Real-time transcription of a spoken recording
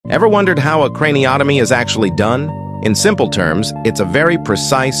Ever wondered how a craniotomy is actually done? In simple terms, it's a very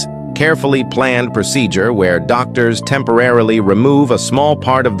precise, carefully planned procedure where doctors temporarily remove a small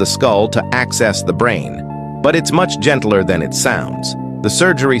part of the skull to access the brain. But it's much gentler than it sounds. The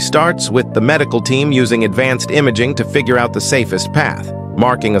surgery starts with the medical team using advanced imaging to figure out the safest path,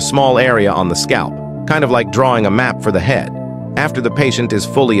 marking a small area on the scalp, kind of like drawing a map for the head. After the patient is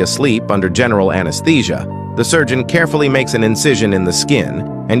fully asleep under general anesthesia, the surgeon carefully makes an incision in the skin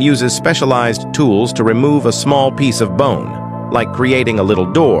and uses specialized tools to remove a small piece of bone, like creating a little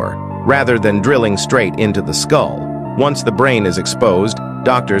door, rather than drilling straight into the skull. Once the brain is exposed,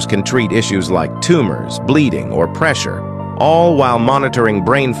 doctors can treat issues like tumors, bleeding, or pressure, all while monitoring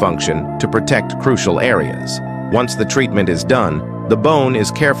brain function to protect crucial areas. Once the treatment is done, the bone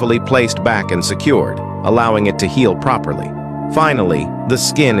is carefully placed back and secured, allowing it to heal properly. Finally, the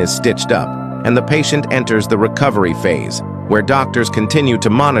skin is stitched up, and the patient enters the recovery phase, where doctors continue to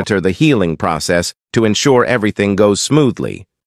monitor the healing process to ensure everything goes smoothly.